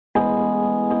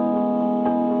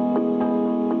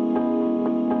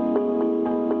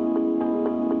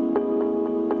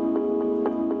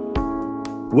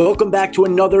Welcome back to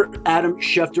another Adam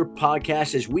Schefter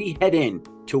podcast as we head in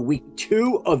to week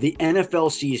 2 of the NFL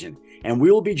season. And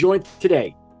we will be joined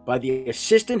today by the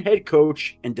assistant head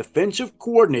coach and defensive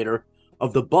coordinator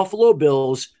of the Buffalo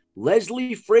Bills,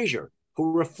 Leslie Frazier,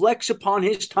 who reflects upon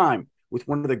his time with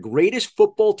one of the greatest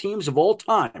football teams of all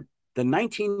time, the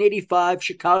 1985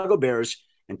 Chicago Bears,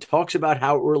 and talks about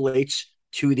how it relates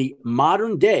to the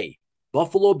modern day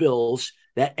Buffalo Bills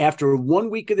that after 1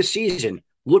 week of the season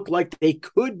look like they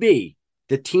could be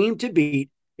the team to beat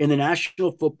in the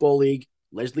National Football League.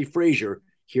 Leslie Frazier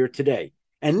here today.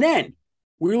 And then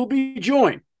we will be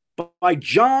joined by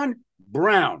John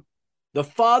Brown, the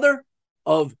father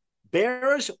of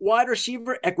Bears wide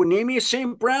receiver Equanimeous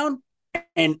St. Brown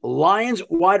and Lions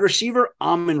wide receiver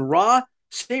Amon-Ra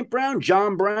St. Brown.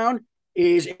 John Brown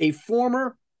is a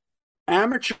former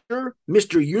amateur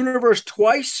Mr. Universe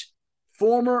twice,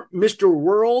 former Mr.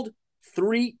 World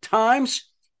 3 times,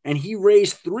 and he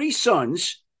raised 3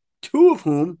 sons, 2 of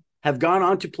whom have gone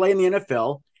on to play in the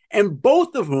NFL, and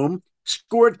both of whom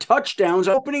scored touchdowns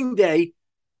opening day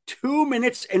 2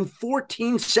 minutes and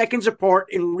 14 seconds apart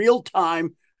in real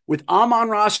time, with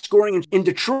Amon-Ra scoring in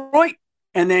Detroit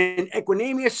and then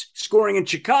Equanimeous scoring in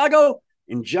Chicago,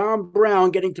 and John Brown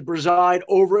getting to preside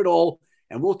over it all.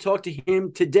 And we'll talk to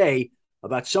him today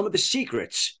about some of the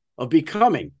secrets of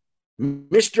becoming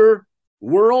Mr.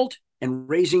 World and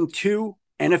raising 2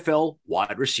 NFL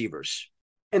wide receivers.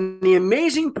 And the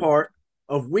amazing part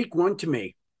of week 1 to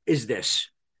me is this.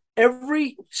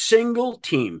 Every single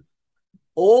team,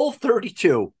 all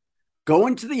 32, go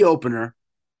into the opener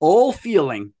all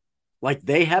feeling like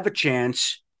they have a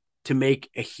chance to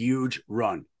make a huge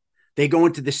run. They go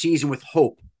into the season with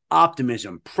hope,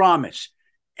 optimism, promise.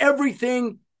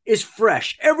 Everything is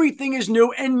fresh. Everything is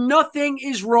new and nothing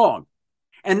is wrong.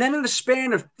 And then in the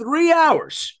span of 3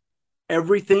 hours,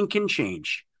 everything can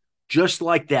change just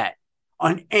like that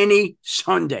on any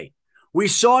Sunday. We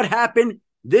saw it happen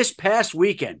this past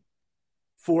weekend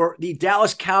for the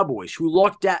Dallas Cowboys, who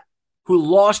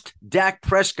lost Dak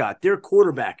Prescott, their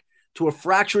quarterback, to a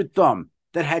fractured thumb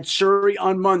that had surgery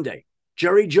on Monday.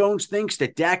 Jerry Jones thinks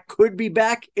that Dak could be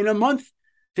back in a month.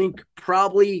 Think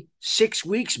probably 6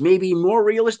 weeks, maybe more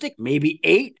realistic, maybe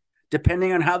 8,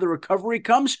 depending on how the recovery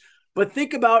comes. But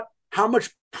think about how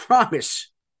much promise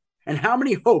and how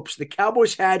many hopes the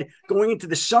Cowboys had going into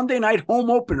the Sunday night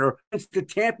home opener against the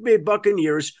Tampa Bay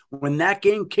Buccaneers when that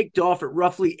game kicked off at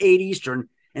roughly 8 Eastern.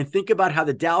 And think about how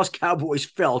the Dallas Cowboys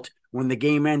felt when the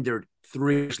game ended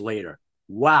 3 years later.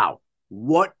 Wow,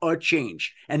 what a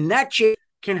change. And that change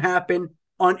can happen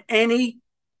on any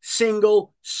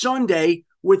single Sunday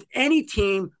with any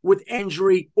team with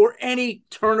injury or any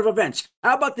turn of events.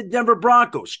 How about the Denver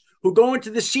Broncos, who go into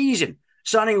the season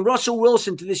signing Russell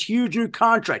Wilson to this huge new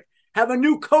contract, have a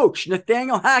new coach,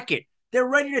 Nathaniel Hackett. They're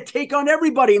ready to take on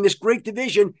everybody in this great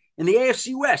division in the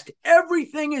AFC West.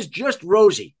 Everything is just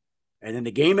rosy. And then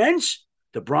the game ends,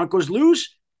 the Broncos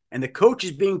lose, and the coach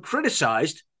is being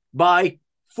criticized by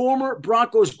former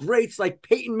Broncos greats like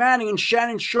Peyton Manning and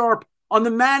Shannon Sharpe on the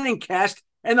Manning cast,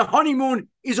 and the honeymoon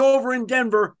is over in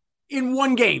Denver in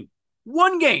 1 game.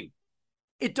 1 game.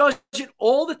 It does it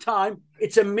all the time.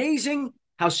 It's amazing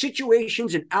how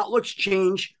situations and outlooks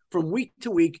change from week to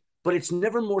week, but it's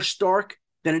never more stark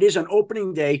than it is on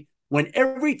opening day when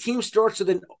every team starts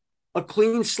with a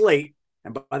clean slate,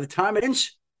 and by the time it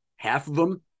ends, half of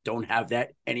them don't have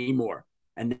that anymore.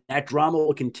 And that drama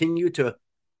will continue to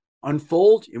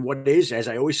unfold in what is, as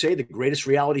I always say, the greatest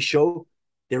reality show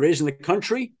there is in the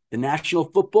country, the National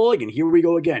Football League. And here we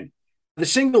go again. The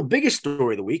single biggest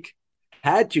story of the week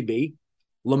had to be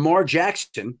Lamar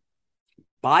Jackson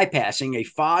bypassing a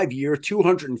 5-year,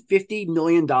 $250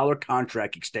 million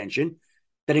contract extension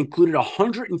that included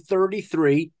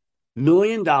 $133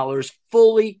 million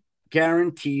fully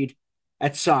guaranteed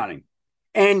at signing.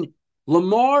 And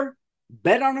Lamar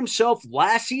bet on himself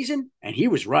last season, and he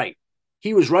was right.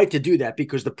 He was right to do that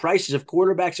because the prices of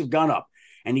quarterbacks have gone up.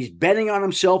 And he's betting on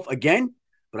himself again.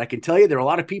 But I can tell you there are a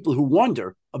lot of people who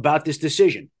wonder about this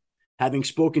decision. Having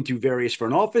spoken to various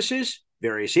front offices,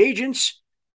 various agents,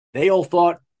 they all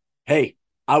thought, hey,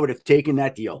 I would have taken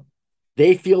that deal.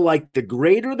 They feel like the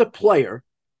greater the player,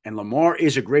 and Lamar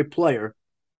is a great player,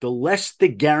 the less the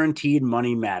guaranteed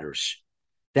money matters.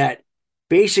 That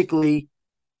basically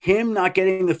him not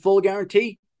getting the full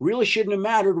guarantee really shouldn't have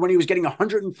mattered when he was getting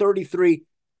 $133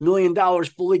 million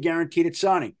fully guaranteed at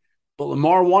signing. But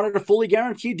Lamar wanted a fully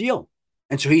guaranteed deal.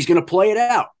 And so he's going to play it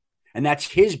out. And that's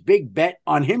his big bet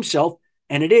on himself.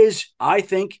 And it is, I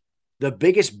think, the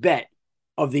biggest bet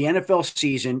of the NFL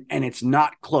season, and it's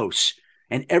not close.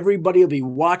 And everybody will be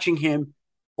watching him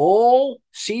all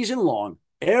season long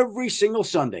every single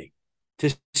Sunday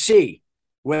to see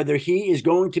whether he is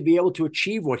going to be able to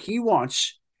achieve what he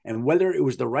wants and whether it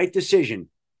was the right decision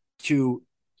to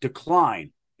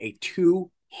decline a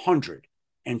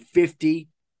 $250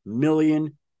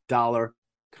 million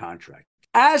contract.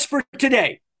 As for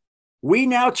today, we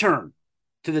now turn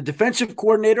to the defensive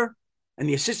coordinator and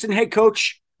the assistant head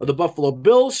coach of the Buffalo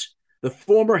Bills, the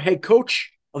former head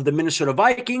coach of the Minnesota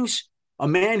Vikings, a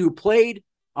man who played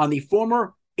on the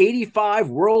former 85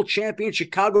 world champion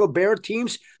Chicago Bear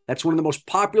teams. That's one of the most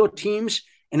popular teams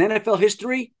in NFL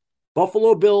history.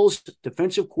 Buffalo Bills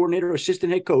defensive coordinator,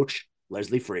 assistant head coach,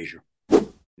 Leslie Frazier.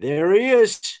 There he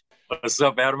is. What's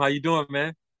up, Adam? How you doing,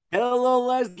 man? Hello,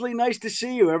 Leslie. Nice to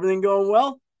see you. Everything going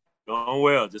well? Going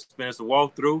well. Just finished a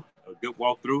walkthrough, a good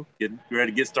walkthrough. Getting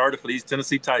ready to get started for these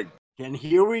Tennessee Titans. And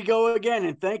here we go again.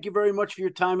 And thank you very much for your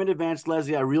time in advance,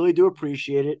 Leslie. I really do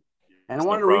appreciate it. And I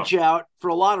want to reach out for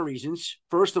a lot of reasons.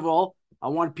 First of all, I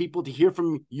want people to hear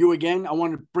from you again. I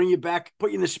want to bring you back,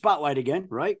 put you in the spotlight again,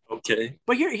 right? Okay.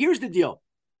 But here's the deal.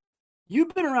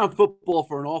 You've been around football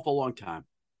for an awful long time.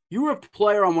 You were a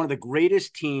player on one of the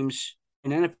greatest teams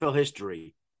in NFL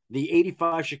history, the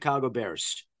 85 Chicago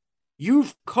Bears.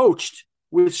 You've coached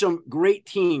with some great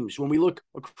teams when we look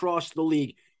across the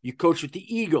league. You coached with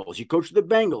the Eagles. You coached with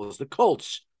the Bengals, the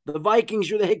Colts, the Vikings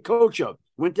you're the head coach of.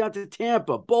 Went down to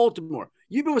Tampa, Baltimore.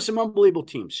 You've been with some unbelievable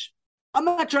teams. I'm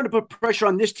not trying to put pressure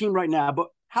on this team right now, but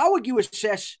how would you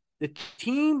assess the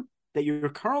team that you're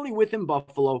currently with in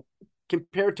Buffalo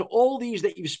compared to all these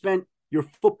that you've spent your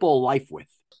football life with?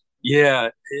 Yeah,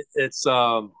 it's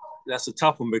that's a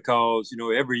tough one because,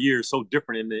 every year is so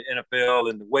different in the NFL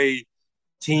and the way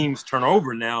teams turn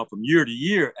over now from year to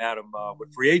year, Adam,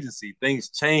 with free agency. Things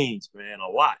change, man, a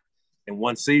lot in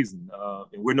one season,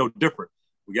 and we're no different.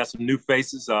 We got some new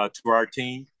faces to our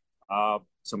team,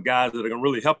 some guys that are going to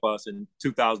really help us in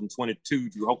 2022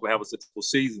 to hopefully have a successful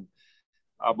season.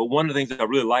 But one of the things that I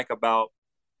really like about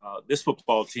this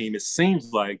football team, it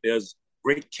seems like there's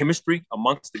great chemistry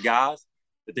amongst the guys,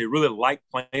 that they really like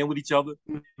playing with each other.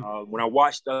 When I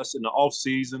watched us in the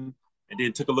offseason and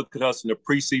then took a look at us in the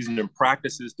preseason and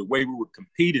practices, the way we were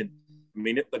competing, I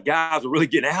mean, the guys were really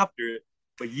getting after it.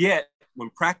 But yet, when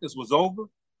practice was over,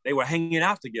 they were hanging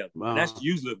out together. Wow. And that's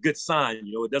usually a good sign.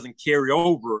 It doesn't carry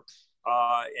over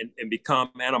and become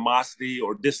animosity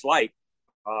or dislike.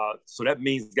 So that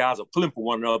means guys are pulling for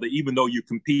one another, even though you're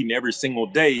competing every single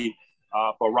day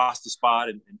for a roster spot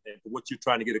and for what you're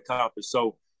trying to get accomplished.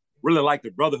 So really like the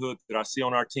brotherhood that I see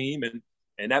on our team.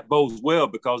 And that bodes well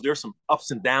because there's some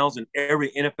ups and downs in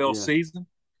every NFL season,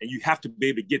 and you have to be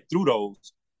able to get through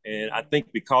those. And I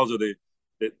think because of the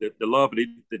love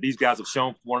that these guys have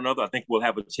shown for one another, I think we'll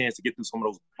have a chance to get through some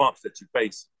of those bumps that you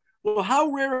face. Well,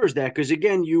 how rare is that? Because,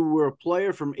 again, you were a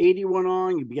player from 81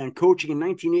 on. You began coaching in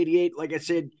 1988. Like I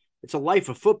said, it's a life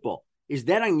of football. Is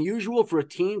that unusual for a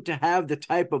team to have the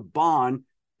type of bond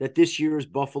that this year's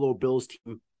Buffalo Bills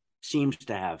team seems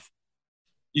to have?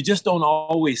 You just don't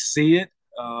always see it.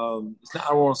 It's not, I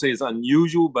don't want to say it's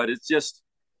unusual, but it's just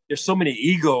there's so many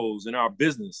egos in our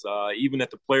business, even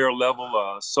at the player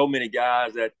level. So many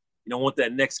guys that want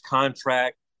that next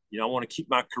contract. I want to keep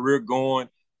my career going,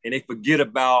 and they forget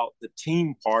about the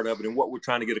team part of it and what we're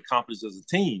trying to get accomplished as a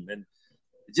team. And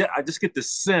I just get the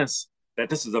sense that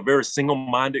this is a very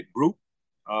single-minded group,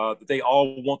 that they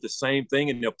all want the same thing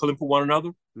and they're pulling for one another.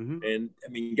 Mm-hmm. And I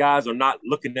mean, guys are not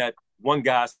looking at one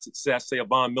guy's success, say a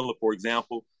Von Miller, for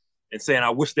example, and saying, I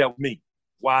wish that was me.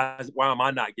 Why am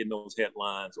I not getting those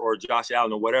headlines, or Josh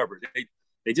Allen or whatever?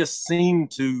 They just seem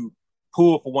to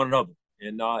pull for one another.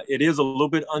 And it is a little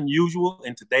bit unusual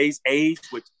in today's age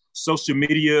with social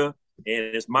media, and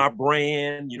it's my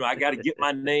brand. I got to get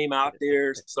my name out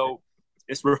there. So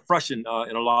it's refreshing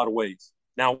in a lot of ways.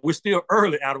 Now, we're still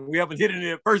early, Adam. We haven't hit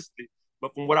any adversity,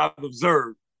 but from what I've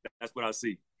observed, that's what I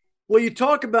see. Well, you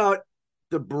talk about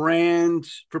the brand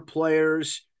for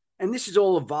players, and this has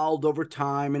all evolved over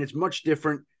time, and it's much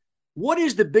different. What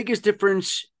is the biggest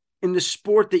difference in the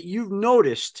sport that you've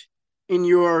noticed in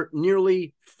your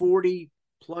nearly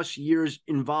 40-plus years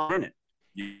involved in it?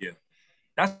 Yeah,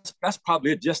 that's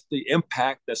probably just the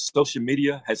impact that social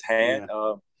media has had.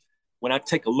 Yeah. When I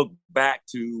take a look back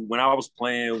to when I was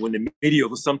playing, when the media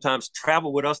would sometimes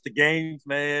travel with us to games,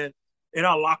 man, in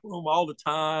our locker room all the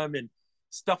time, and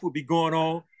stuff would be going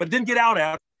on, but didn't get out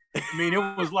at. I mean,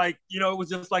 it was like, it was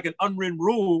just like an unwritten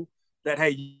rule that,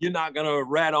 hey, you're not going to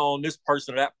rat on this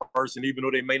person or that person, even though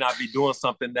they may not be doing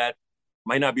something that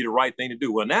might not be the right thing to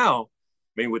do. Well, now,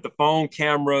 I mean, with the phone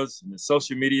cameras and the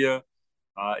social media,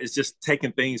 it's just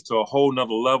taking things to a whole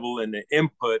nother level, and the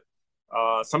input,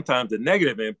 sometimes the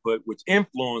negative input, which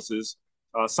influences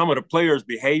some of the players'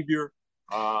 behavior,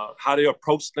 how they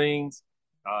approach things.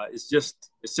 It's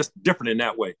just different in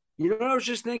that way. You know what I was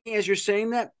just thinking as you're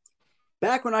saying that?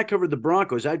 Back when I covered the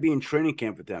Broncos, I'd be in training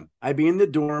camp with them. I'd be in the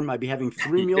dorm. I'd be having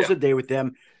 3 meals a day with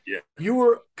them. Yeah. You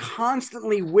were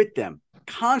constantly with them,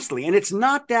 constantly. And it's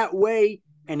not that way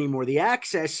anymore. The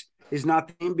access is not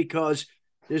the same because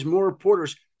there's more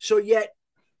reporters. So yet,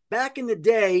 back in the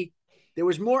day, there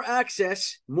was more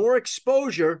access, more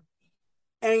exposure,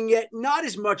 and yet not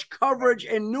as much coverage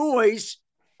and noise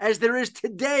as there is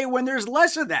today when there's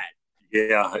less of that.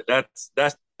 Yeah,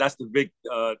 that's the big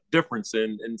difference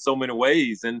in so many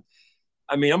ways. And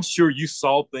I mean, I'm sure you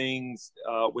saw things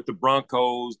with the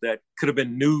Broncos that could have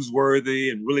been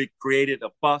newsworthy and really created a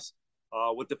fuss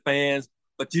with the fans,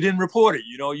 but you didn't report it.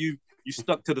 You know, you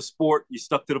stuck to the sport, you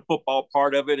stuck to the football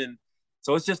part of it, and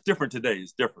so it's just different today.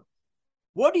 It's different.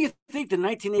 What do you think the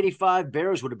 1985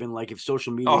 Bears would have been like if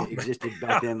social media existed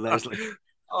back then, Leslie?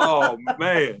 Oh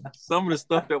man, some of the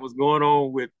stuff that was going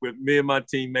on with me and my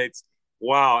teammates.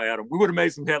 Wow, Adam, we would have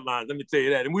made some headlines. Let me tell you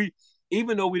that. And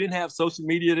even though we didn't have social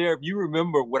media there, if you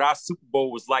remember what our Super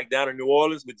Bowl was like down in New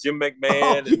Orleans with Jim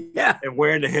McMahon and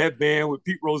wearing the headband with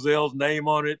Pete Rozelle's name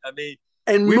on it. I mean,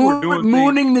 and we were doing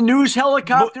mooning the news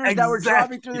helicopters that were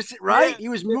driving through this, right? Yeah. He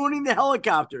was mooning the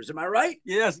helicopters. Am I right?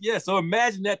 Yes. So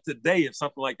imagine that today, if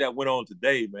something like that went on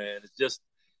today, man. It's just,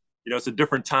 you know, it's a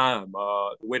different time.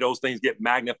 The way those things get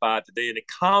magnified today, and the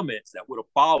comments that would have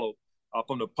followed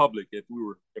from the public if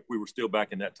we were still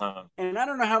back in that time. And I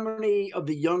don't know how many of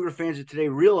the younger fans of today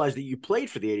realize that you played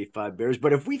for the 85 Bears,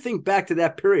 but if we think back to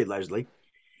that period, Leslie,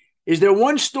 is there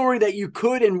one story that you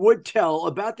could and would tell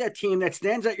about that team that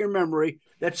stands out your memory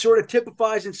that sort of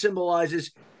typifies and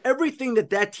symbolizes everything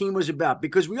that team was about?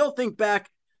 Because we all think back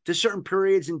to certain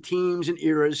periods and teams and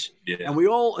eras, and we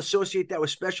all associate that with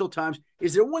special times.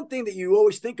 Is there one thing that you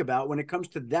always think about when it comes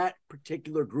to that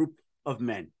particular group of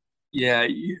men? Yeah,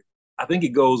 I think it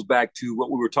goes back to what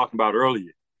we were talking about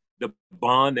earlier, the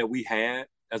bond that we had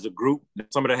as a group.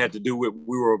 Some of that had to do with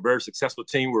we were a very successful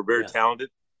team. We were very talented,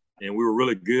 and we were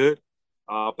really good.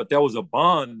 But there was a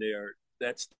bond there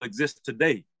that still exists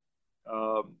today.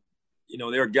 You know,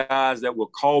 there are guys that will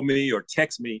call me or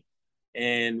text me,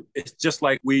 and it's just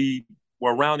like we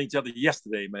were around each other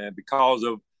yesterday, man, because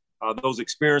of those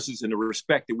experiences and the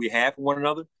respect that we have for one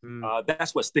another.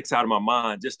 That's what sticks out of my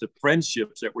mind, just the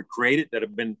friendships that were created that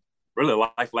have been really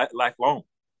lifelong.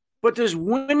 But does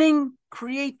winning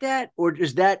create that, or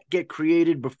does that get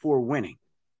created before winning?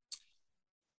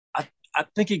 I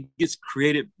think it gets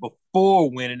created before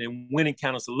winning, and winning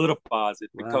kind of solidifies it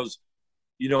because,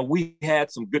 you know, we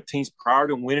had some good teams prior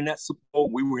to winning that Super Bowl.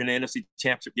 We were in the NFC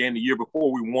Championship game the year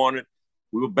before. We won it.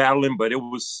 We were battling, but it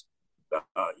was,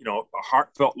 you know, a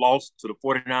heartfelt loss to the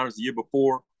 49ers the year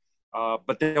before.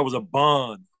 But there was a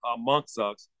bond amongst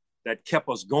us that kept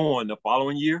us going the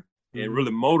following year and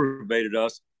really motivated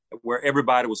us, where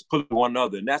everybody was pulling one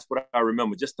another. And that's what I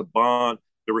remember, just the bond,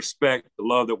 the respect, the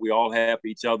love that we all have for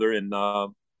each other. And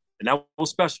that was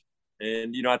special.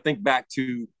 And, you know, I think back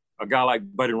to a guy like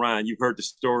Buddy Ryan. You've heard the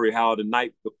story how the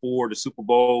night before the Super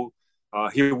Bowl,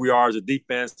 here we are as a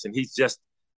defense, and he's just,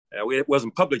 it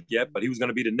wasn't public yet, but he was going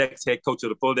to be the next head coach of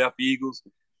the Philadelphia Eagles.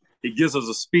 He gives us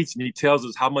a speech, and he tells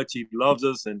us how much he loves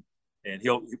us, and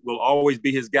we'll always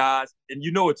be his guys. And,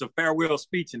 you know, it's a farewell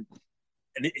speech. And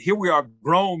here we are,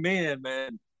 grown men,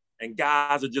 man, and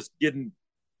guys are just getting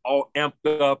all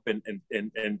amped up and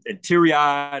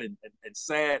teary-eyed and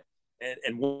sad.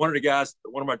 And one of the guys,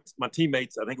 one of my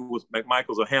teammates, I think it was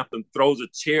McMichaels or Hampton, throws a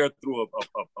chair through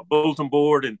a bulletin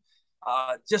board, and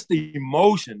just the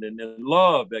emotion and the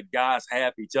love that guys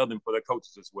have for each other and for their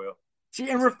coaches as well. See,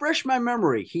 and refresh my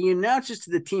memory, he announces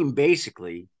to the team,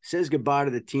 basically, says goodbye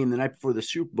to the team the night before the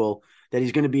Super Bowl, that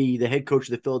he's going to be the head coach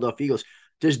of the Philadelphia Eagles.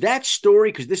 Does that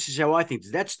story, because this is how I think,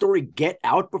 does that story get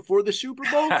out before the Super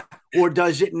Bowl, or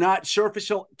does it not surface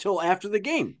till after the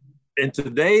game? In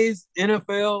today's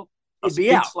NFL, a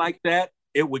speech like that,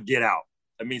 it would get out.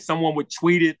 I mean, someone would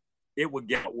tweet it, it would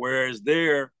get out. Whereas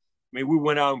there, I mean, we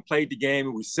went out and played the game,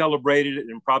 and we celebrated it,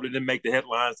 and probably didn't make the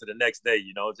headlines to the next day.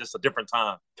 You know, just a different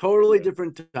time. Totally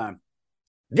different time.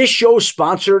 This show is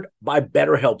sponsored by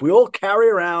BetterHelp. We all carry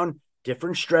around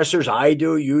different stressors. I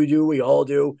do, you do, we all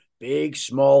do, big,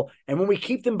 small. And when we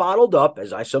keep them bottled up,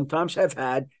 as I sometimes have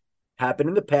had happen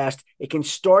in the past, it can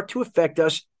start to affect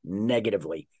us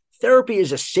negatively. Therapy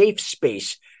is a safe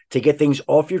space to get things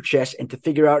off your chest and to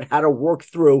figure out how to work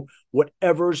through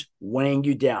whatever's weighing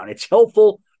you down. It's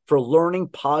helpful for learning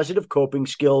positive coping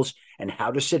skills and how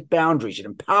to set boundaries. It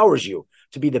empowers you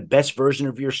to be the best version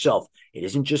of yourself. It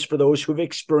isn't just for those who've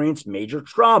experienced major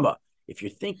trauma. If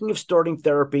you're thinking of starting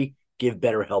therapy, give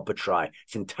BetterHelp a try.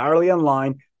 It's entirely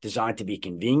online. designed to be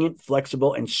convenient,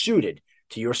 flexible, and suited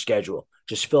to your schedule.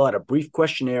 Just fill out a brief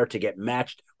questionnaire to get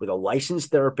matched with a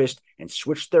licensed therapist and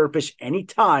switch therapists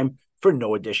anytime for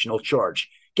no additional charge.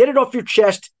 Get it off your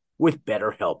chest with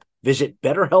BetterHelp. Visit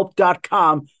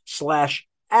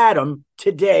BetterHelp.com/Adam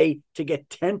today to get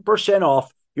 10%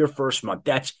 off your first month.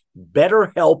 That's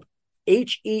BetterHelp,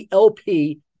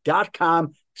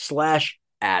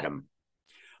 HELP.com/Adam.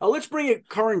 Let's bring it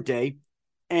current day,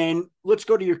 and let's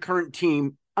go to your current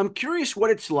team. I'm curious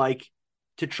what it's like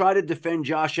to try to defend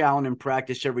Josh Allen in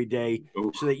practice every day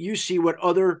so that you see what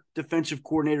other defensive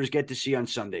coordinators get to see on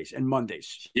Sundays and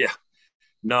Mondays. Yeah.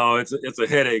 No, it's a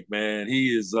headache, man.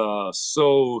 He is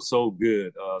so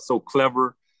good, so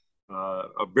clever,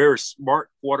 a very smart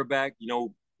quarterback. You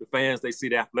know, the fans, they see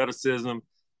the athleticism,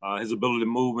 his ability to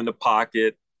move in the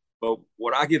pocket. But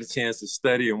what I get a chance to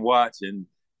study and watch and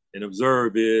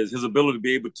observe is his ability to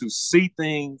be able to see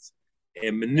things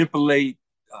and manipulate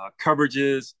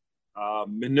coverages,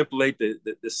 manipulate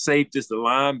the safeties, the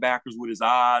linebackers with his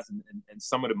eyes and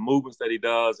some of the movements that he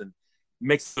does, and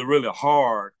makes it really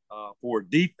hard for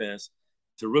defense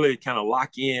to really kind of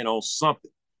lock in on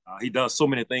something. He does so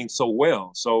many things so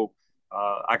well. So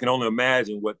I can only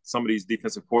imagine what some of these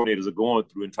defensive coordinators are going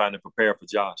through and trying to prepare for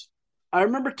Josh. I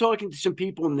remember talking to some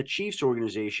people in the Chiefs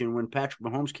organization when Patrick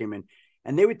Mahomes came in,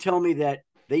 and they would tell me that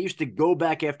they used to go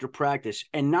back after practice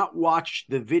and not watch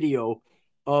the video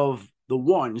of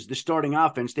the starting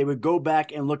offense. They would go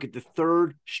back and look at the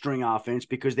third string offense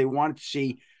because they wanted to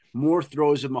see more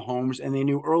throws of Mahomes, and they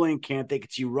knew early in camp they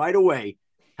could see right away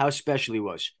how special he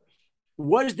was.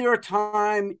 Is there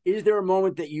a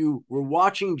moment that you were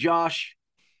watching Josh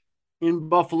in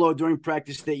Buffalo during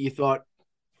practice that you thought,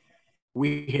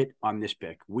 we hit on this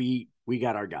pick, we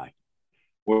got our guy?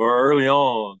 Well, early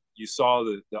on, you saw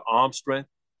the arm strength,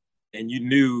 and you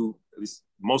knew, at least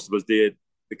most of us did,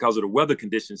 because of the weather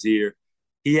conditions here,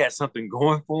 he had something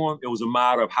going for him. It was a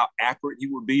matter of how accurate he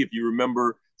would be, if you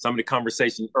remember some of the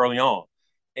conversations early on.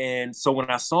 And so when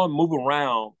I saw him move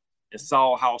around and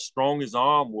saw how strong his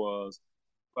arm was,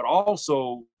 but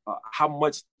also how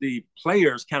much the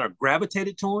players kind of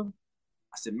gravitated to him,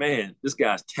 I said, man, this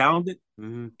guy's talented,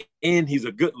 and he's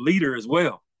a good leader as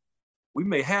well. We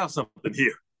may have something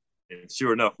here. And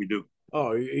sure enough, we do.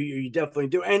 Oh, you definitely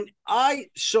do. And I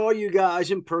saw you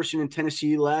guys in person in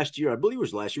Tennessee last year. I believe it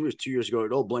was last year. It was 2 years ago.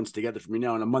 It all blends together for me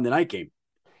now on a Monday night game.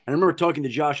 And I remember talking to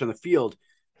Josh on the field,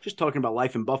 just talking about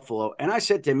life in Buffalo. And I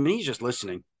said to him, and he's just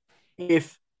listening,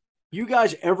 if you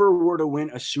guys ever were to win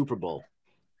a Super Bowl,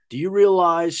 do you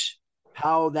realize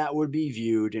how that would be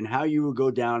viewed and how you would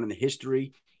go down in the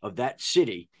history of that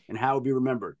city and how it would be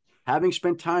remembered? Having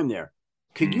spent time there,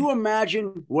 could you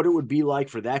imagine what it would be like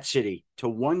for that city to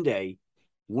one day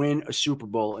win a Super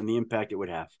Bowl and the impact it would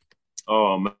have?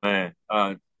 Oh, man.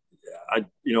 I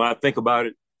think about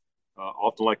it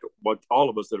often, like what all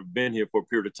of us that have been here for a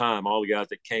period of time, all the guys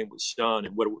that came with Sean,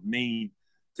 and what it would mean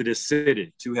to this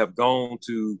city to have gone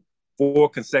to 4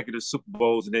 consecutive Super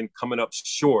Bowls and then coming up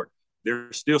short.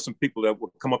 There's still some people that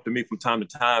will come up to me from time to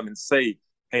time and say,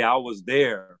 hey, I was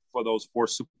there for those 4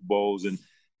 Super Bowls. And,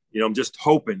 I'm just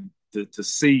hoping to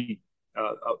see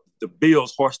the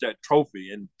Bills hoist that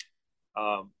trophy. And,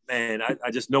 man,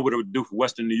 I just know what it would do for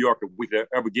Western New York if we could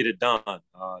ever get it done.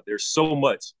 There's so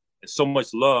much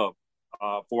love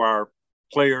for our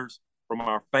players, from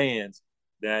our fans,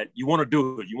 that you want to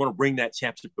do it. You want to bring that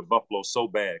championship to Buffalo so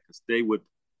bad because they would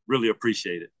really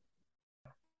appreciate it.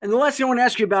 And the last thing I want to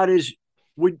ask you about is,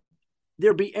 would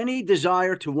there be any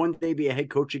desire to one day be a head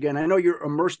coach again? I know you're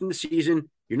immersed in the season.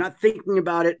 You're not thinking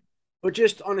about it, but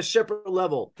just on a separate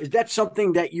level, is that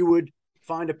something that you would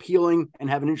find appealing and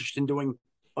have an interest in doing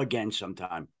again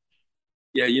sometime?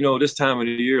 Yeah, this time of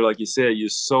the year, like you said, you're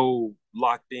so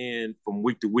locked in from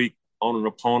week to week on an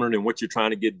opponent and what you're trying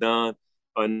to get done.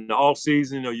 In the off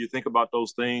season, you think about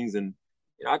those things, and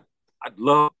I'd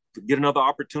love to get another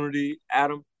opportunity,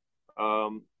 Adam.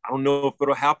 I don't know if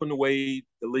it'll happen the way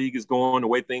the league is going, the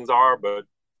way things are, but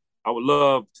I would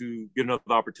love to get another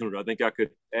opportunity. I think I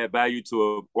could add value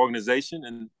to an organization,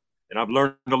 and I've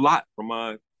learned a lot from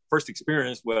my first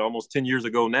experience, almost 10 years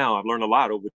ago now. I've learned a lot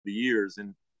over the years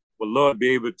and would love to be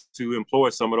able to employ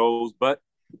some of those, but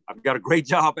I've got a great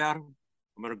job, Adam.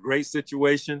 I'm in a great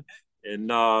situation,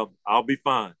 and I'll be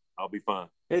fine.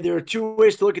 Hey, there are 2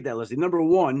 ways to look at that, Leslie. Number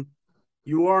one,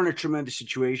 you are in a tremendous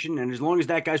situation, and as long as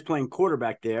that guy's playing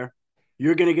quarterback there,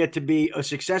 you're going to get to be a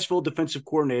successful defensive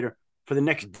coordinator for the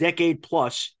next decade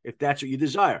plus, if that's what you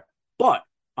desire. But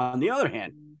on the other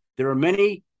hand, there are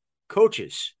many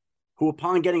coaches who,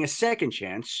 upon getting a second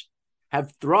chance,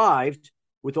 have thrived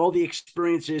with all the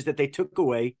experiences that they took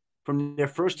away from their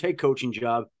first head coaching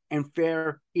job and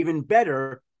fare even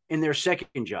better in their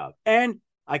second job. And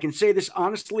I can say this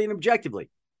honestly and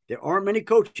objectively. There aren't many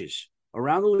coaches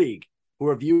around the league who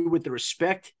are viewed with the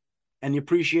respect and the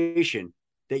appreciation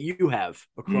that you have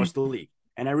across the league.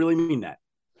 And I really mean that.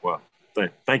 Well,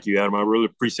 thank you, Adam. I really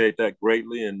appreciate that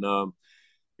greatly. And,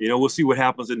 we'll see what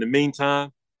happens in the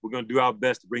meantime. We're going to do our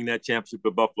best to bring that championship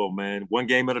to Buffalo, man. One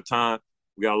game at a time.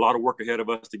 We got a lot of work ahead of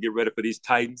us to get ready for these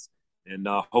Titans, and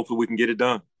hopefully we can get it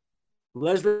done.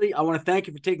 Leslie, I want to thank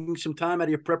you for taking some time out of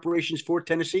your preparations for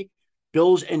Tennessee.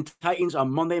 Bills and Titans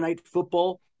on Monday Night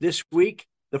Football this week.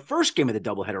 The first game of the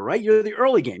doubleheader, right? You're the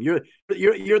early game.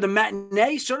 You're the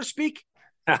matinee, so to speak.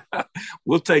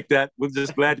 We'll take that. We're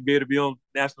just glad to be able to be on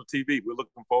national TV. We're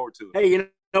looking forward to it. Hey, you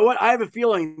know what? I have a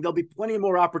feeling there'll be plenty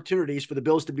more opportunities for the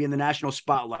Bills to be in the national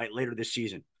spotlight later this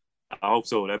season. I hope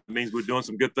so. That means we're doing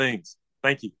some good things.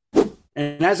 Thank you.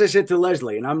 And as I said to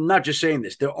Leslie, and I'm not just saying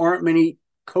this, there aren't many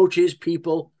coaches,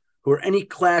 people who are any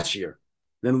classier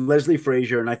than Leslie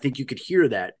Frazier. And I think you could hear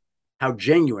that, how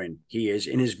genuine he is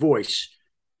in his voice.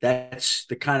 That's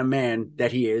the kind of man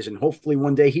that he is. And hopefully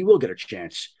one day he will get a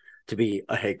chance to be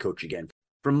a head coach again.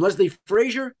 From Leslie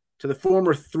Frazier to the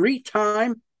former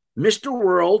 3-time Mr.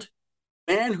 World,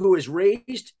 man who has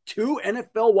raised 2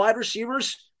 NFL wide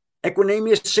receivers,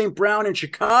 Equanimeous St. Brown in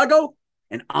Chicago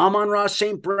and Amon-Ra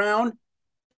St. Brown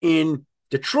in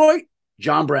Detroit,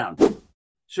 John Brown.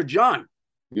 So, John,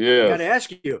 I got to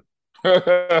ask you,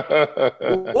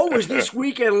 what was this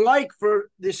weekend like for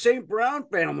the St. Brown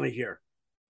family here?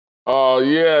 Oh,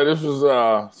 yeah, this was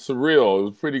surreal. It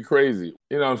was pretty crazy.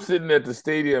 I'm sitting at the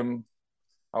stadium.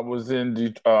 I was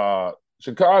in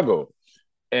Chicago,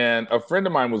 and a friend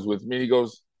of mine was with me. He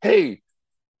goes, "Hey,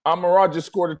 Amon-Ra just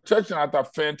scored a touchdown." I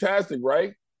thought, fantastic,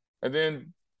 right? And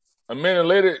then a minute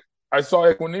later, I saw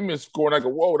Equanimeous score, and I go,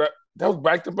 whoa, that was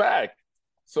back-to-back.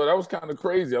 So that was kind of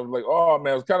crazy. I was like, oh,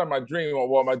 man, it was kind of my dream.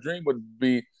 Well, my dream would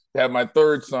be to have my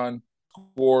third son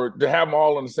or to have them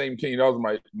all on the same team. That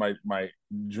was my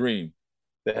dream,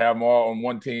 to have them all on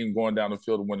one team going down the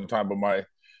field at one time. But my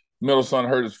middle son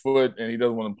hurt his foot, and he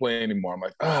doesn't want to play anymore. I'm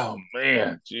like, oh,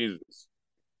 man, Jesus.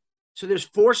 So there's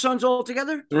 4 sons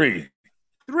altogether? 3.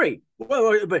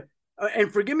 Well, but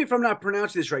and forgive me if I'm not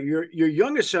pronouncing this right. Your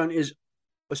youngest son is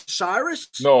Osiris?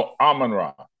 No,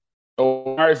 Amon-Ra.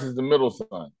 Osiris is the middle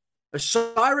son.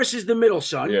 Osiris is the middle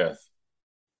son. Yes.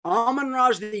 Amon-Ra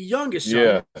is the youngest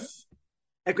son. Yes.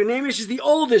 Equanimeous is the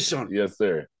oldest son. Yes,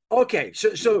 sir. Okay,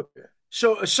 so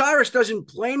Osiris doesn't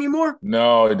play anymore?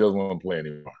 No, he doesn't want to play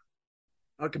anymore.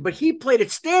 Okay, but he played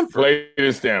at Stanford. Played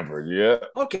at Stanford, yeah.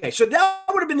 Okay, so that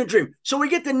would have been the dream. So we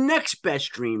get the next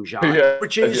best dream, John,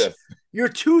 which is your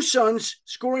 2 sons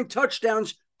scoring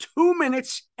touchdowns 2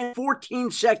 minutes and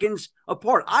 14 seconds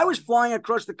apart. I was flying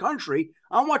across the country.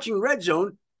 I'm watching Red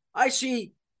Zone. I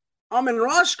see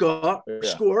Amon-Ra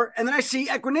score, and then I see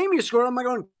Equanimeous score. I'm like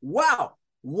going, wow,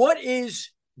 what is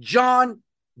John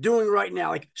doing right now?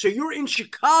 Like, so you're in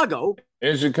Chicago.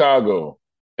 In Chicago.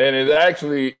 And it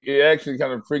actually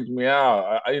kind of freaked me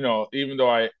out. Even though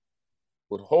I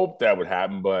would hope that would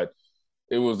happen, but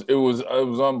it was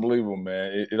unbelievable,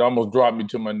 man. It almost dropped me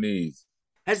to my knees.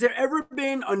 Has there ever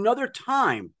been another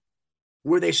time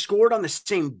where they scored on the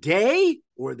same day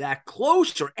or that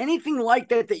close or anything like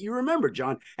that you remember,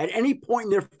 John, at any point in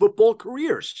their football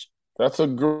careers? That's a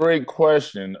great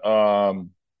question. I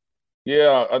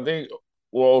think,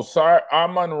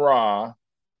 Amon-Ra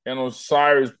and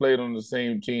Osiris played on the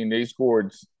same team. They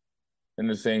scored in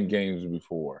the same games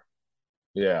before.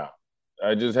 Yeah.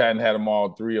 I just hadn't had them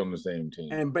all 3 on the same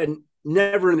team. But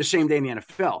never in the same day in the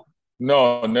NFL.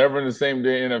 No, never in the same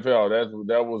day in NFL.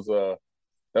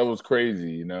 That was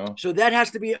crazy, So that has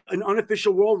to be an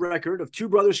unofficial world record of 2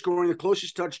 brothers scoring the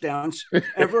closest touchdowns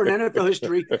ever in NFL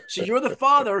history. So you're the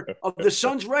father of the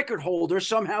son's record holder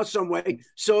somehow, some way.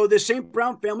 So the St.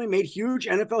 Brown family made huge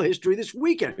NFL history this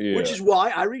weekend, which is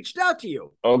why I reached out to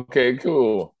you. Okay,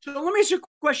 cool. So let me ask you a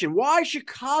question. Why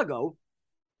Chicago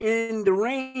in the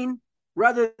rain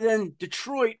rather than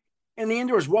Detroit in the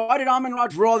indoors? Why did Amon-Ra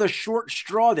draw the short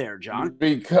straw there, John?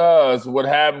 Because what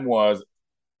happened was,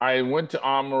 I went to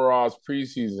Amon-Ra's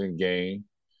preseason game,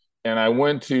 and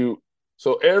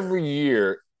so every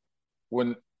year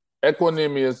when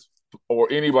Equanimeous or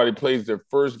anybody plays their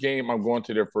first game, I'm going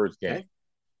to their first game. Okay.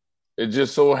 It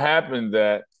just so happened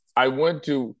that I went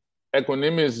to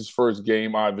Equanimeous' first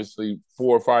game, obviously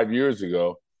 4 or 5 years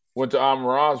ago, went to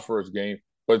Amon-Ra's first game,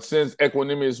 but since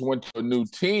Equanimeous went to a new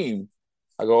team,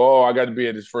 I go, I got to be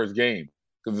at his first game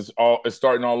because it's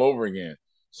starting all over again.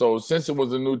 So since it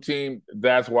was a new team,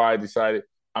 that's why I decided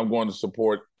I'm going to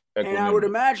support And I would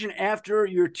imagine after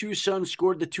your two sons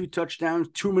scored the 2 touchdowns,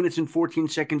 2 minutes and 14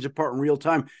 seconds apart in real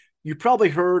time, you probably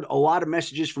heard a lot of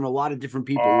messages from a lot of different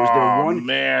people. Was there one? Oh,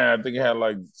 man, I think it had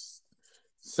like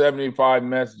 75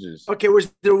 messages. Okay,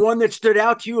 was there one that stood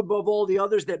out to you above all the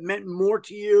others that meant more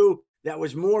to you, that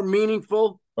was more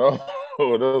meaningful? Oh,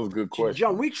 that was a good question.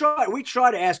 John, we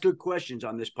try to ask good questions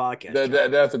on this podcast.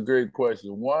 That's a great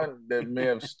question. One that may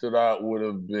have stood out would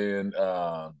have been,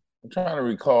 I'm trying to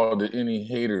recall, did any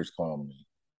haters call me?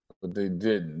 But they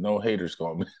didn't. No haters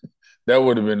called me. That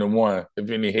would have been the one if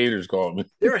any haters called me.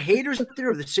 There are haters there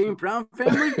of the St. Brown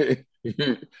family?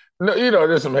 No,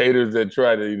 there's some haters that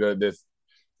try to,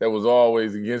 that was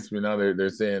always against me. Now they're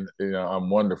saying, I'm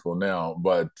wonderful now.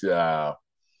 But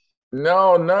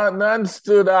no, none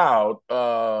stood out.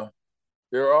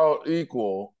 They're all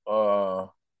equal.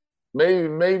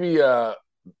 Maybe the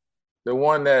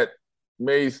one that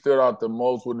may stood out the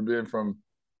most would have been from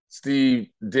Steve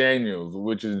Daniels,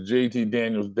 which is JT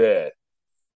Daniels' dad,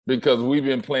 because we've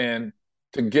been playing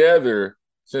together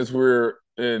since they were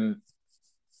in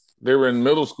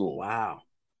middle school. Wow.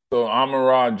 So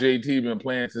Amon-Ra, JT been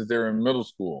playing since they were in middle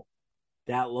school.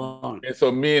 That long. And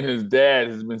so me and his dad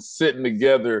has been sitting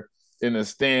together in the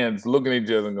stands looking at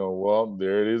each other and going, well,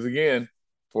 there it is again,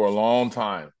 for a long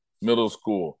time. Middle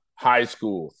school, high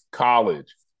school,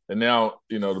 college, and now,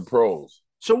 the pros.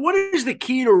 So what is the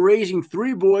key to raising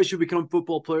 3 boys who become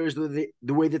football players the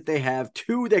way that they have,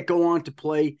 2 that go on to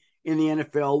play in the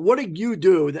NFL? What do you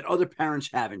do that other parents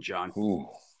haven't, John? Ooh.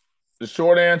 The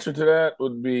short answer to that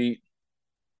would be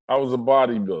I was a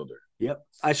bodybuilder. Yep.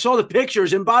 I saw the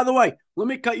pictures. And by the way, let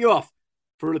me cut you off.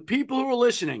 For the people who are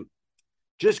listening,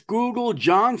 just Google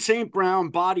John St.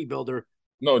 Brown bodybuilder.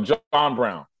 No, John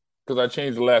Brown, because I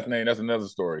changed the last name. That's another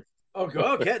story.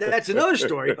 Okay, that's another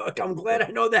story. I'm glad I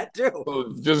know that too.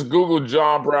 So just Google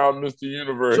John Brown, Mr.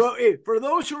 Universe. So for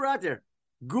those who are out there,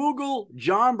 Google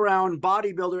John Brown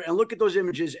bodybuilder and look at those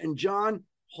images. And John,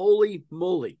 holy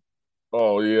moly.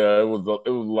 Oh yeah, it was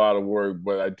a lot of work.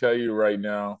 But I tell you right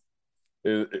now,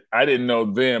 I didn't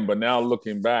know then, but now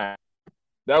looking back,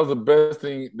 that was the best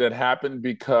thing that happened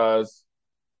because,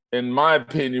 in my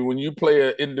opinion, when you play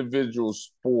an individual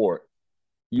sport,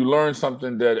 you learn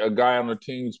something that a guy on a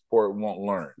team sport won't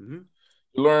learn. Mm-hmm.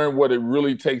 You learn what it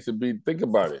really takes to be. Think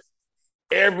about it.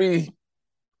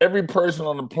 Every person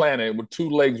on the planet with 2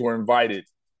 legs were invited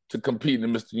to compete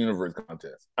in the Mr. Universe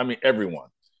contest. I mean, everyone.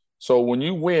 So when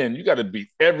you win, you got to beat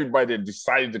everybody that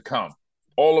decided to come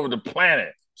all over the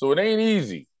planet. So it ain't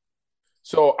easy.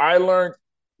 So I learned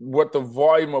what the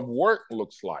volume of work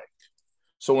looks like.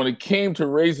 So when it came to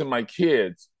raising my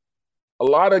kids, a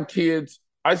lot of kids,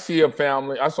 I see a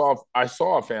family. I saw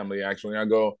a family actually.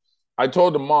 I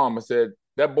told the mom, I said,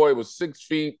 that boy was 6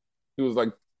 feet. He was like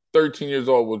 13 years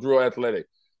old, was real athletic.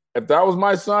 If that was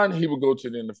my son, he would go to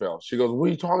the NFL. She goes, what are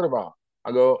you talking about?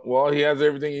 I go, well, he has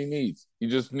everything he needs. He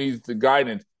just needs the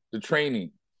guidance, the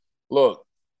training. Look,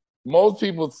 most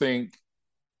people think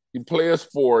you play a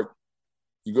sport,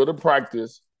 you go to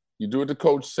practice, you do what the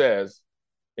coach says,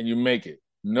 and you make it.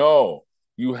 No,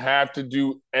 you have to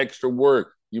do extra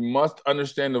work. You must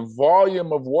understand the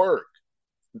volume of work.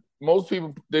 Most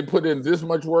people, they put in this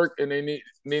much work and they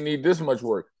need this much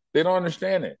work. They don't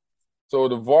understand it. So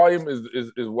the volume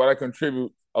is what I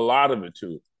contribute a lot of it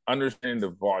to. Understand the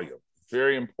volume.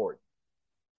 Very important.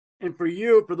 And for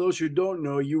you, for those who don't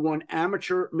know, you won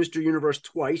amateur Mr. Universe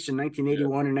twice in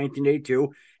 1981 and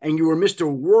 1982, and you were Mr.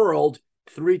 World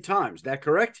 3 times. Is that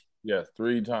correct? Yes,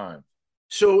 3 times.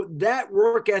 So that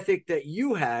work ethic that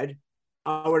you had,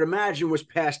 I would imagine, was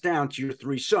passed down to your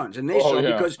 3 sons. And they saw,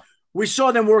 because we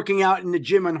saw them working out in the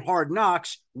gym on Hard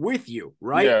Knocks with you,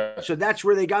 right? Yeah. So that's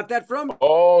where they got that from?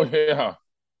 Oh, yeah.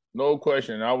 No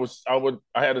question. I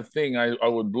had a thing. I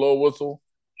would blow a whistle.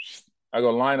 I go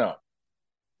line up.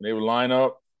 And they would line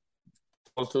up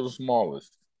to the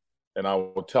smallest. And I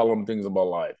would tell them things about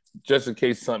life, just in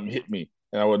case something hit me.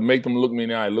 And I would make them look me in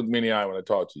the eye when I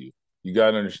talk to you. You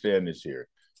got to understand this here.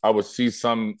 I would see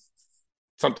something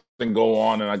go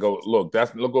on, and I go, look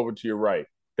over to your right.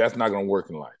 That's not going to work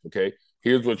in life, okay?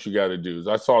 Here's what you got to do.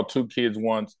 I saw 2 kids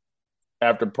once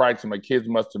after practice. My kids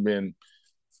must have been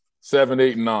 7,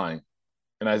 8, and 9.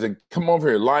 And I said, come over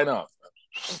here, line up.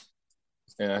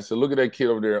 And I said, look at that kid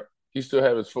over there. He still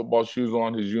have his football shoes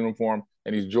on, his uniform,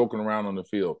 and he's joking around on the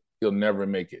field. He'll never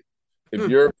make it. If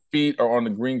your feet are on the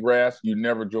green grass, you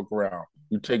never joke around.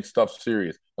 You take stuff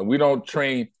serious. And we don't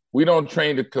train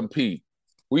to compete.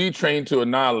 We train to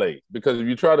annihilate, because if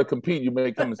you try to compete, you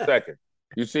may come in second.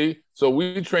 You see? So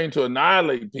we train to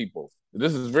annihilate people.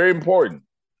 This is very important.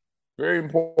 Very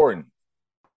important.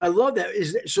 I love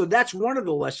that. So that's one of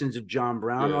the lessons of John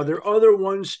Brown. Yeah. Are there other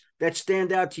ones that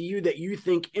stand out to you that you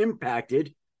think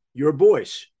impacted your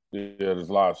boys? Yeah, there's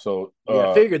a lot. So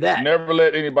Figure that. never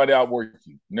let anybody outwork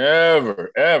you.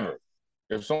 Never, ever.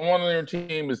 If someone on your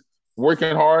team is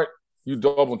working hard, you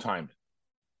double time it.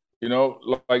 You know,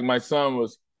 like my son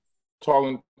was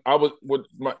talking. I was with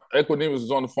my Equanimeous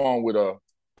was on the phone with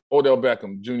Odell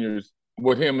Beckham Jr.'s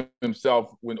with him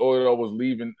himself when Odell was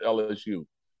leaving LSU.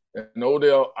 And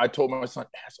Odell, I told my son,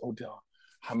 ask Odell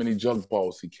how many jug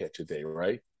balls he catch a day,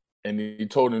 right? And he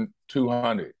told him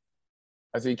 200.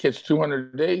 I said, you catch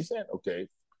 200 a day? He said, okay,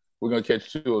 we're going to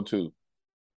catch 202.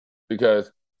 Because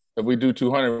if we do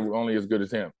 200, we're only as good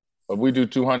as him. If we do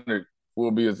 200,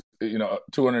 we'll be as,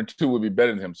 202 will be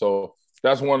better than him. So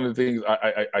that's one of the things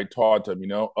I taught him,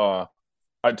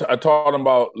 I taught him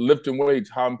about lifting weights,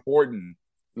 how important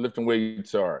lifting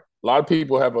weights are. A lot of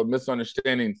people have a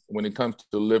misunderstanding when it comes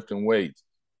to lifting weights.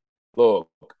 Look,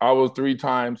 I was 3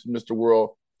 times Mr.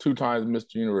 World, 2 times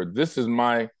Mr. Universe. This is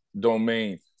my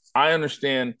domain. I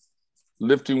understand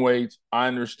lifting weights. I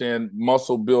understand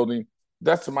muscle building.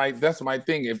 That's my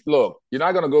thing. If you're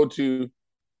not gonna go to,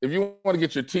 if you want to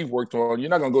get your teeth worked on, you're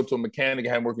not gonna go to a mechanic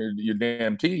and have working your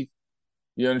damn teeth.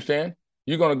 You understand?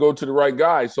 You're gonna go to the right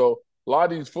guy. So a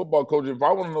lot of these football coaches, if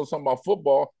I want to know something about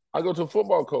football, I go to a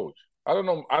football coach. I don't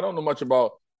know much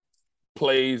about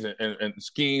plays and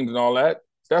schemes and all that.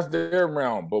 That's their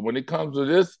realm. But when it comes to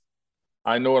this,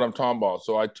 I know what I'm talking about.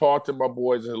 So I talked to my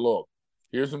boys and said, look,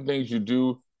 here's some things you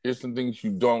do. Here's some things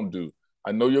you don't do.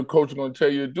 I know your coach is going to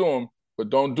tell you to do them, but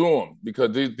don't do them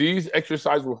because these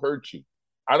exercises will hurt you.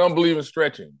 I don't believe in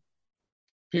stretching.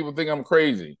 People think I'm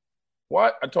crazy.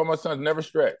 What? I told my sons never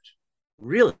stretch.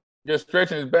 Really? Just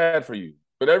stretching is bad for you.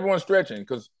 But everyone's stretching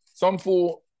because some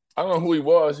fool, I don't know who he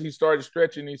was, he started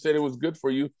stretching. He said it was good for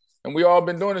you. And we all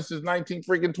been doing this since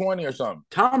 1920 or something.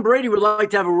 Tom Brady would like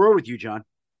to have a word with you, John.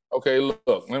 Okay, look,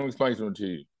 let me explain something to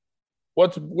you.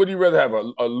 What do you rather have,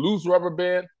 a loose rubber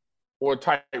band or a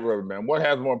tight rubber band? What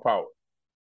has more power?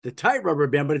 The tight rubber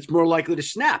band, but it's more likely to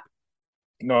snap.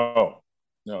 No,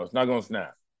 it's not going to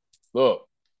snap. Look,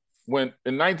 when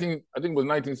I think it was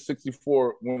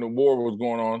 1964, when the war was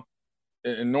going on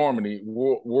in Normandy,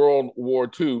 World War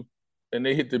II, and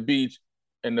they hit the beach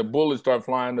and the bullets start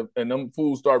flying and them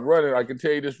fools start running, I can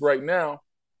tell you this right now,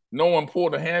 no one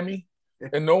pulled a hammy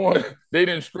and they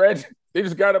didn't stretch. They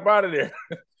just got up out of there.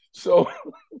 So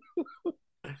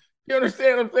you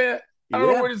understand what I'm saying? I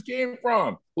don't know where this came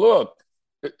from. Look,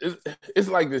 it's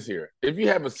like this here. If you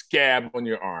have a scab on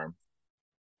your arm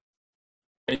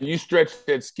and you stretch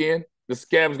that skin, the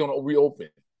scab is going to reopen.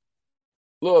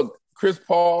 Look, Chris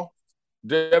Paul,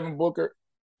 Devin Booker,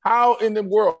 how in the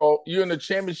world you're in the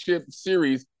championship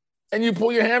series and you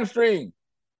pull your hamstring?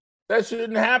 That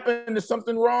shouldn't happen. There's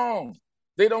something wrong.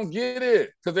 They don't get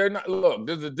it because they're not. Look,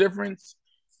 there's a difference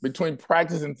between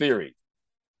practice and theory.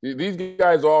 These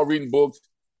guys are all reading books,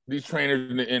 these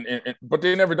trainers, but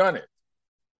they've never done it.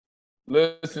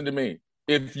 Listen to me.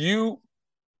 If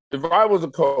I was a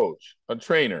coach, a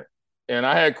trainer, and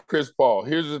I had Chris Paul,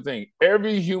 here's the thing.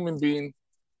 Every human being,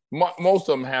 most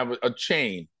of them have a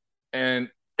chain, and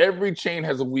every chain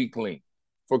has a weak link.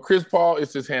 For Chris Paul,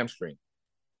 it's his hamstring.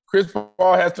 Chris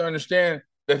Paul has to understand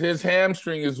that his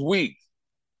hamstring is weak,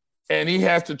 and he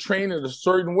has to train it a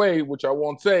certain way, which I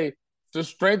won't say, to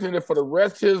strengthen it for the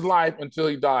rest of his life until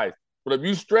he dies. But if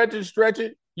you stretch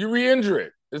it, you re-injure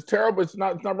it. It's terrible. It's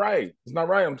not right. It's not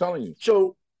right, I'm telling you.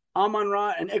 So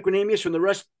Amon-Ra and Equanimeous from the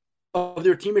rest of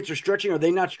their teammates are stretching. Are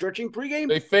they not stretching pregame?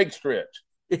 They fake stretch.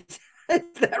 Is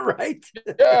that right?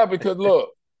 Yeah, because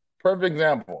look, perfect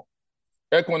example.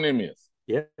 Equanimeous.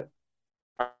 Yeah.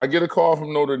 I get a call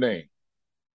from Notre Dame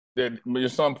that your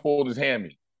son pulled his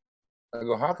hammy. I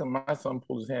go, how can my son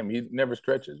pull his hammy? He never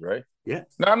stretches, right? Yeah.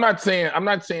 Now I'm not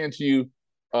saying to you,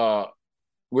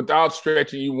 without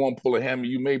stretching, you won't pull a hammy.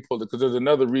 You may pull it because there's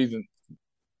another reason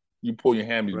you pull your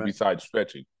hammy besides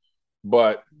stretching.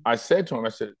 But I said to him, I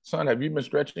said, son, have you been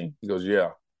stretching? He goes,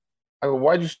 yeah. I go,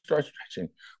 why'd you start stretching?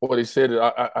 Well, they said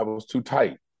I was too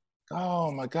tight.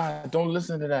 Oh my God, don't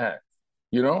listen to that.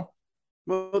 You know?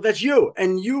 Well, that's you.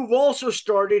 And you've also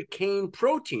started Cane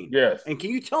Protein. Yes. And can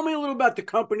you tell me a little about the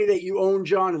company that you own,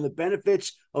 John, and the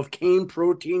benefits of Cane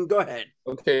Protein? Go ahead.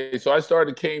 Okay, so I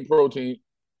started Cane Protein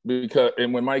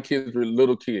and when my kids were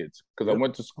little kids, because I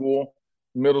went to school,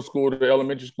 middle school to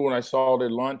elementary school, and I saw their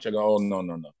lunch. I go, oh,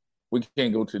 no. We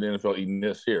can't go to the NFL eating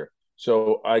this here.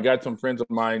 So I got some friends of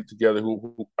mine together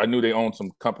who I knew they owned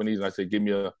some companies, and I said, give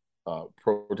me a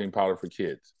protein powder for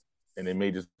kids. And they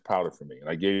made this powder for me. And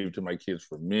I gave it to my kids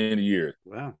for many years.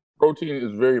 Wow. Protein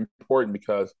is very important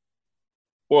because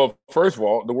Well, first of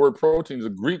all, the word protein is a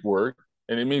Greek word,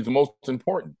 and it means most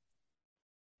important.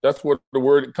 That's what the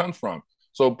word comes from.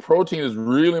 So protein is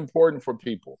really important for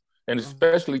people, and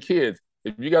especially kids.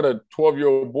 If you got a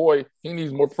 12-year-old boy, he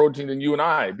needs more protein than you and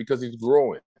I because he's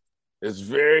growing. It's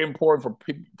very important for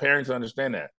parents to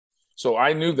understand that. So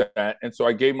I knew that, and so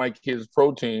I gave my kids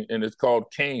protein, and it's called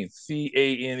Cane,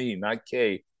 C-A-N-E, not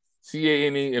K,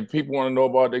 C-A-N-E. If people want to know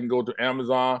about it, they can go to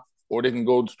Amazon, or they can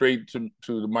go straight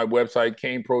to my website,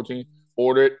 Cane Protein,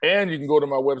 order it, and you can go to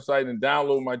my website and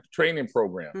download my training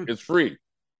program. It's free.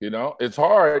 It's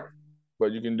hard,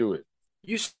 but you can do it.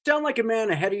 You sound like a man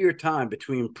ahead of your time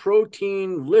between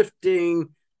protein, lifting,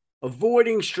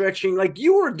 avoiding stretching. Like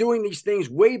you were doing these things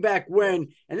way back when,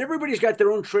 and everybody's got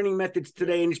their own training methods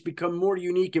today, and it's become more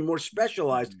unique and more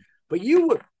specialized. But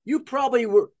you probably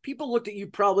were. People looked at you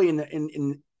probably in the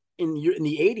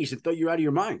 80s and thought you were out of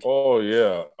your mind. Oh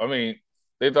yeah, I mean,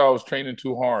 they thought I was training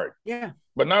too hard. Yeah,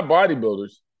 but not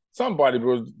bodybuilders. Some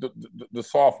bodybuilders, the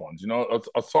soft ones.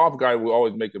 A soft guy will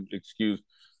always make an excuse.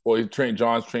 Well,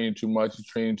 John's training too much. He's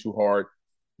training too hard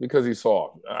because he's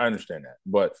soft. I understand that,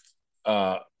 but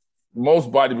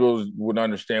most bodybuilders would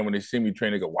understand when they see me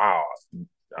train. They go, "Wow,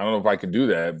 I don't know if I could do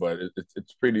that," but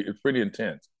it's pretty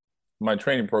intense. My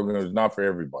training program is not for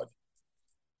everybody.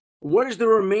 What is the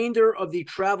remainder of the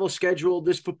travel schedule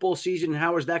this football season?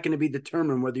 How is that going to be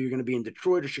determined, whether you're going to be in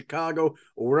Detroit or Chicago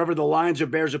or wherever the Lions or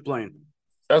Bears are playing?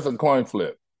 That's a coin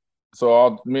flip.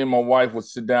 So me and my wife would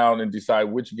sit down and decide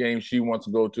which game she wants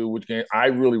to go to, which game I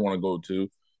really want to go to,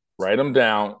 write them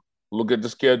down, look at the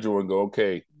schedule and go,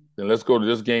 okay, then let's go to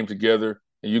this game together,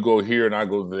 and you go here and I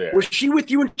go there. Was she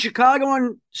with you in Chicago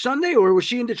on Sunday, or was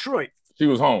she in Detroit? She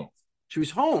was home. She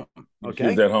was home. Okay. She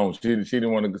was at home. She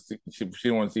didn't want to see, she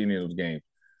didn't want to see any of those games.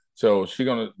 So she's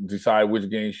gonna decide which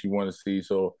game she want to see.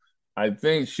 So I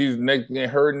think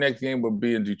her next game will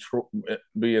be in Detroit,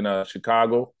 be in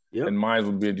Chicago, and mine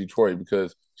will be in Detroit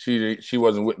because she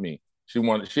wasn't with me. She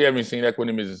hadn't seen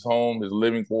Equanimeous' home, his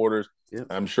living quarters. Yep.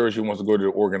 I'm sure she wants to go to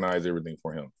organize everything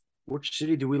for him. Which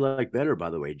city do we like better, by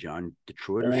the way, John?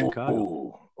 Detroit or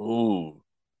Chicago?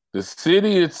 The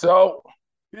city itself.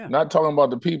 Yeah. Not talking about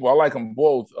the people. I like them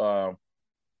both. Wow.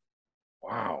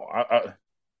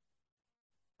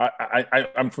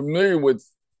 I'm familiar with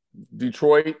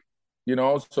Detroit,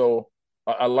 so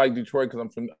I like Detroit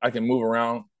because I can move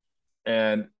around.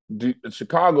 And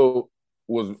Chicago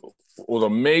was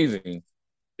amazing.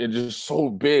 It's just so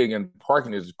big, and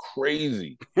parking is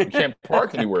crazy. You can't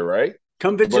park anywhere, right?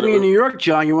 Come visit me in New York,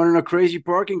 John. You want to know crazy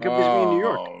parking? Come visit me in New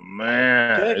York. Oh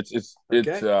man, okay. It's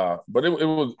but it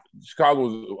was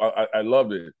Chicago. I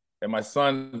loved it, and my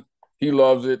son, he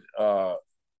loves it.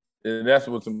 And that's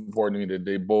what's important to me, that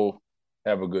they both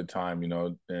have a good time,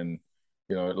 And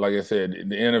like I said,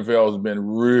 the NFL has been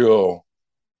real.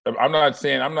 I'm not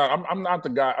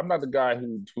the guy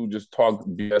who just talks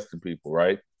BS to people,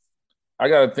 right? I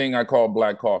got a thing I call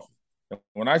black coffee.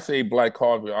 When I say black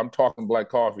coffee, I'm talking black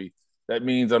coffee. That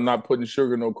means I'm not putting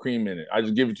sugar, no cream in it. I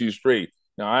just give it to you straight.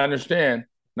 Now, I understand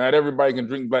not everybody can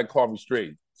drink black coffee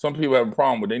straight. Some people have a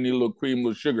problem with it. They need a little cream, a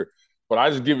little sugar. But I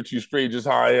just give it to you straight, just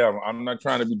how I am. I'm not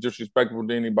trying to be disrespectful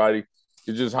to anybody.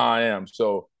 It's just how I am.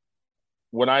 So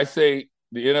when I say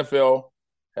the NFL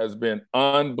has been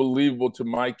unbelievable to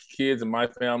my kids and my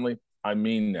family, I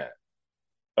mean that.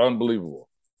 Unbelievable.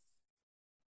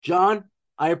 John,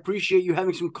 I appreciate you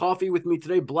having some coffee with me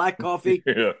today, black coffee.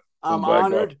 Yeah. I'm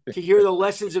honored to hear the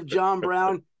lessons of John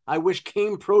Brown. I wish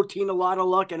Cane Protein a lot of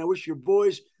luck, and I wish your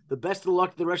boys the best of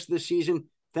luck the rest of the season.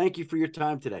 Thank you for your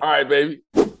time today. All right, baby.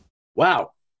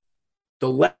 Wow.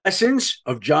 The lessons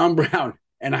of John Brown.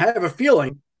 And I have a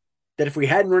feeling that if we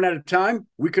hadn't run out of time,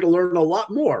 we could have learned a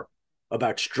lot more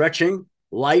about stretching,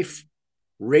 life,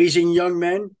 raising young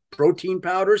men, protein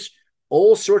powders,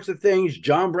 all sorts of things.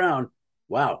 John Brown.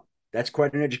 Wow. That's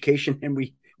quite an education. And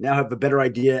we now have a better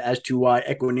idea as to why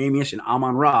Equanimeous and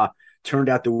Amon-Ra turned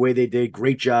out the way they did.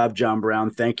 Great job, John Brown.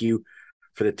 Thank you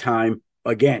for the time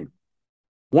again.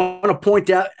 Want to point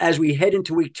out as we head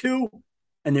into week 2,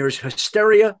 and there is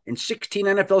hysteria in 16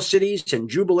 NFL cities and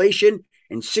jubilation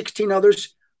in 16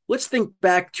 others. Let's think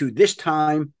back to this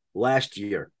time last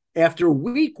year. After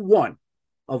week 1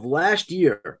 of last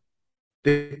year,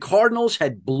 the Cardinals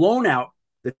had blown out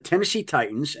the Tennessee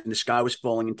Titans, and the sky was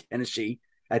falling in Tennessee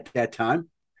at that time.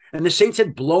 And the Saints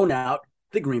had blown out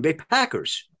the Green Bay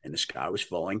Packers, and the sky was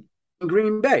falling in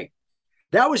Green Bay.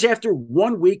 That was after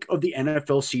 1 week of the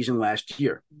NFL season last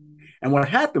year. And what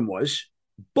happened was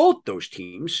both those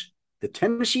teams, the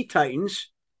Tennessee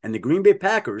Titans and the Green Bay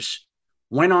Packers,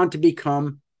 went on to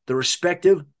become the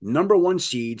respective number 1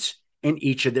 seeds in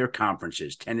each of their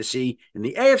conferences. Tennessee in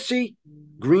the AFC,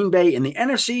 Green Bay in the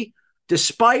NFC,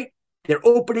 despite their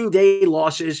opening day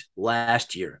losses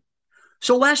last year.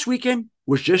 So last weekend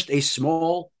was just a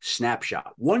small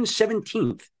snapshot,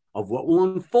 1/17th of what will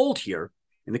unfold here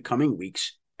in the coming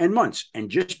weeks and months. And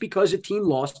just because a team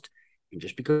lost, and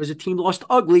just because a team lost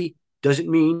ugly, doesn't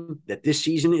mean that this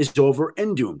season is over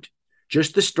and doomed.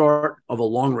 Just the start of a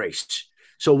long race.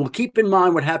 So we'll keep in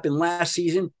mind what happened last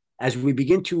season as we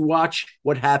begin to watch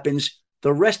what happens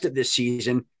the rest of this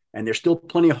season. And there's still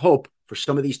plenty of hope for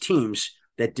some of these teams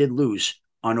that did lose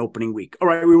on opening week. All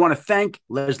right, we want to thank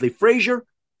Leslie Frazier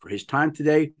for his time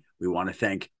today. We want to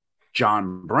thank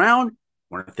John Brown.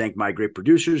 I want to thank my great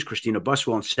producers, Christina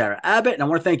Buswell and Sarah Abbott. And I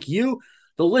want to thank you,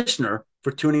 the listener,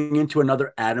 for tuning into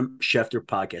another Adam Schefter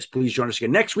podcast. Please join us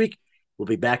again next week. We'll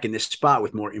be back in this spot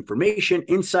with more information,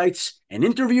 insights, and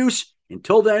interviews.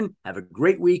 Until then, have a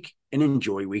great week and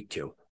enjoy week 2.